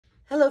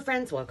Hello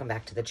friends, welcome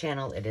back to the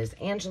channel. It is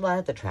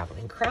Angela, the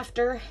Traveling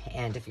Crafter,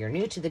 and if you're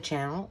new to the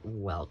channel,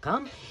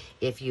 welcome.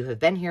 If you have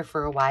been here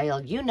for a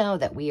while, you know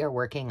that we are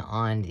working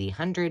on the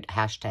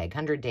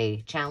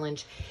 #100-day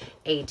challenge,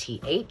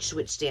 ATH,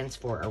 which stands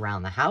for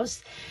Around the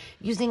House,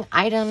 using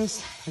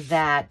items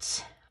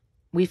that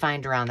we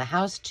find around the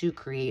house to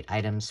create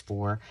items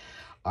for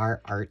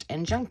our art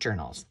and junk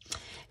journals.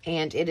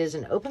 And it is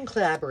an open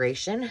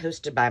collaboration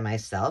hosted by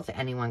myself.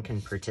 Anyone can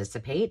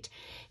participate.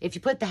 If you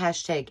put the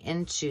hashtag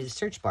into the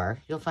search bar,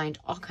 you'll find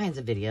all kinds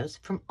of videos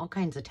from all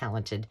kinds of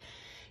talented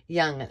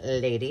young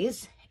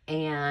ladies.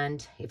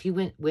 And if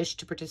you wish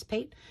to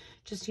participate,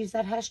 just use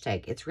that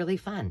hashtag. It's really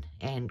fun.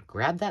 And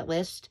grab that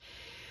list,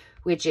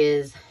 which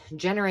is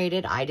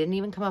generated. I didn't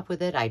even come up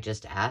with it. I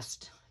just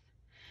asked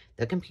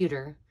the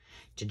computer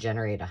to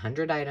generate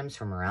 100 items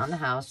from around the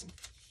house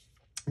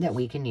that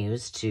we can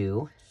use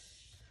to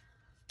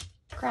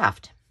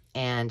craft.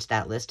 And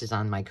that list is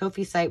on my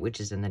Ko-fi site, which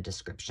is in the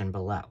description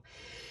below.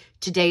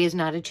 Today is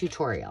not a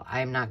tutorial.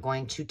 I'm not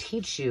going to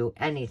teach you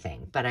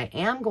anything, but I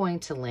am going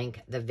to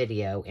link the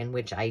video in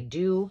which I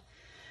do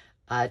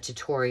a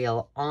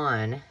tutorial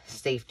on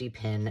safety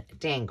pin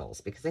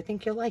dangles, because I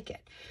think you'll like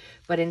it.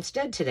 But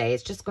instead today,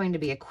 it's just going to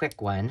be a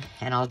quick one,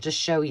 and I'll just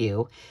show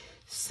you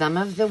some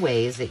of the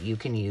ways that you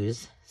can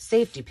use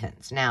safety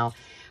pins. Now,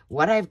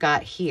 what I've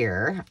got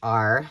here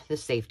are the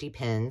safety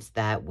pins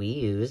that we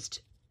used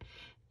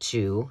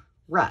to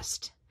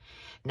rust.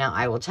 Now,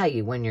 I will tell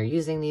you, when you're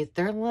using these,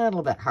 they're a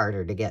little bit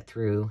harder to get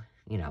through,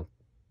 you know,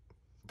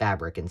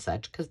 fabric and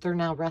such, because they're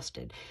now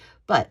rusted.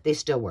 But they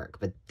still work,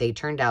 but they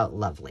turned out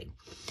lovely.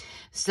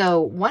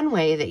 So one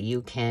way that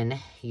you can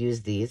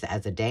use these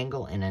as a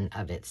dangle in and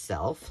of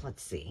itself,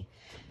 let's see,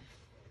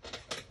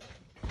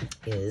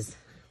 is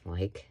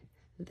like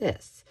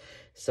this.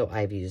 So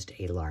I've used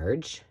a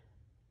large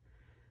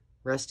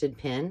rusted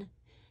pin,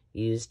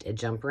 used a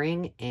jump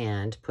ring,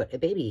 and put a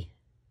baby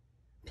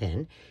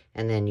pin,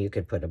 and then you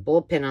could put a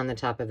bull pin on the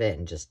top of it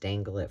and just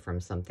dangle it from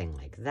something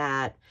like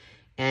that,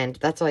 and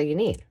that's all you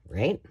need,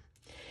 right?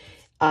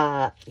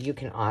 You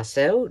can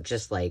also,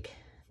 just like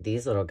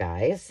these little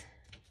guys,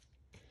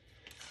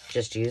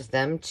 just use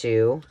them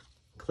to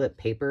clip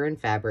paper and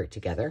fabric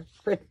together.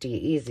 Pretty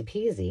easy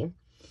peasy.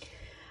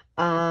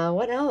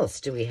 What else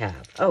do we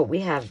have? Oh, we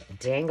have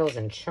dangles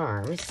and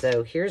charms.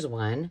 So here's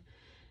one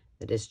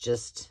that is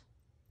just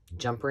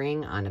jump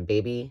ring on a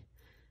baby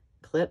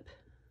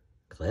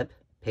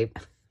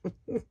paper.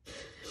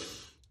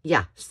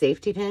 Yeah,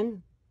 safety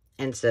pin.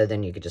 And so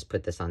then you could just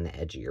put this on the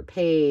edge of your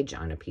page,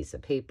 on a piece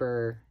of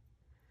paper.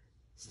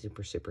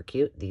 Super, super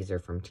cute. These are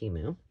from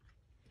Temu.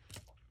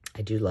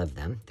 I do love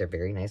them. They're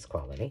very nice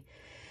quality.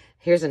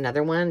 Here's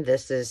another one.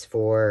 This is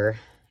for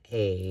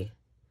a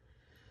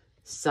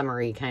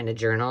summery kind of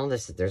journal.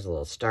 There's a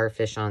little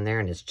starfish on there,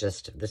 and it's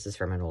just, this is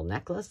from an old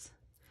necklace.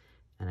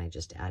 And I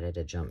just added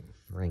a jump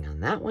ring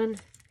on that one.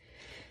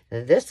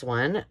 This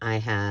one,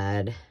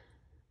 I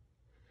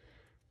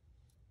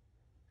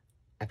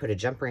put a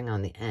jump ring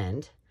on the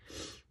end,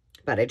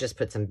 but I just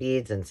put some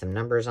beads and some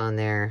numbers on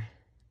there,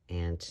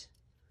 and,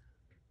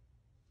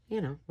 you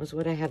know, was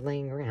what I had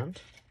laying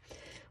around.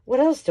 What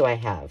else do I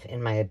have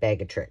in my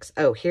bag of tricks?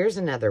 Oh, here's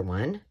another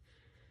one.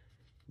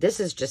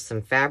 This is just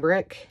some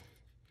fabric.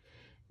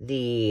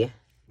 The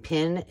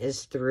pin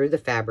is through the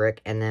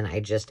fabric, and then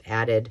I just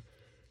added,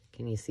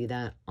 can you see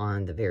that?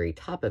 On the very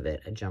top of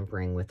it, a jump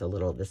ring with a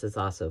little, this is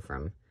also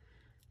from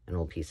an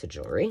old piece of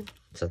jewelry.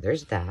 So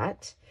there's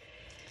that.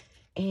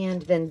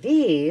 And then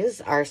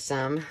these are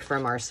some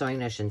from our Sewing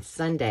Notion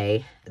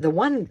Sunday. The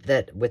one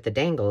that with the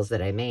dangles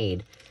that I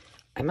made,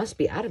 I must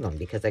be out of them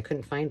because I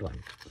couldn't find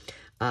one.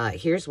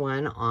 Here's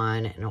one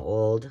on an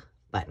old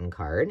button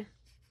card.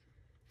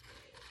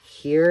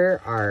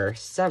 Here are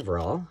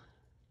several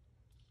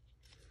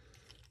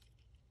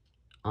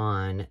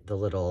on the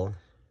little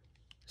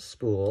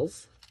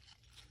spools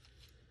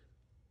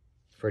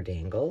for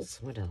dangles.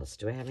 What else?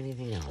 Do I have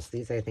anything else?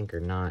 These I think are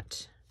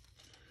not,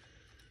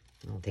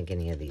 I don't think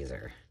any of these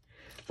are.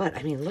 But,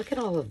 I mean, look at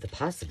all of the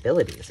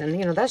possibilities. And,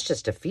 you know, that's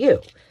just a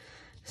few.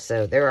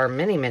 So there are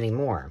many, many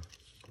more.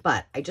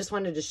 But I just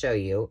wanted to show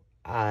you,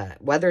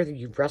 whether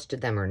you've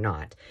rusted them or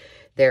not,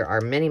 there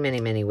are many,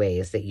 many, many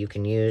ways that you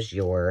can use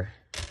your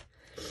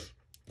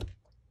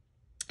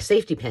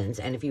safety pins.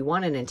 And if you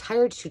want an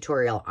entire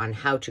tutorial on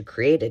how to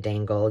create a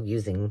dangle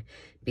using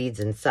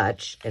beads and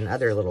such and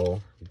other little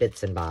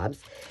bits and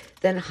bobs,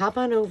 then hop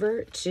on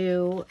over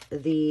to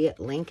the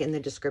link in the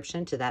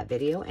description to that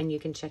video and you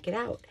can check it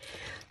out.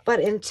 But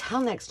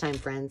until next time,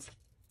 friends,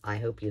 I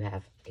hope you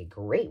have a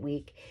great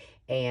week,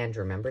 and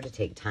remember to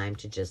take time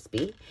to just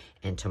be.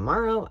 And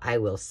tomorrow I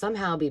will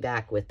somehow be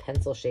back with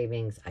pencil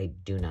shavings. I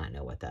do not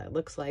know what that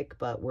looks like,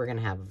 but we're going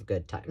to have a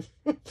good time.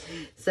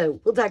 So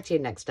we'll talk to you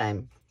next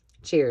time.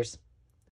 Cheers.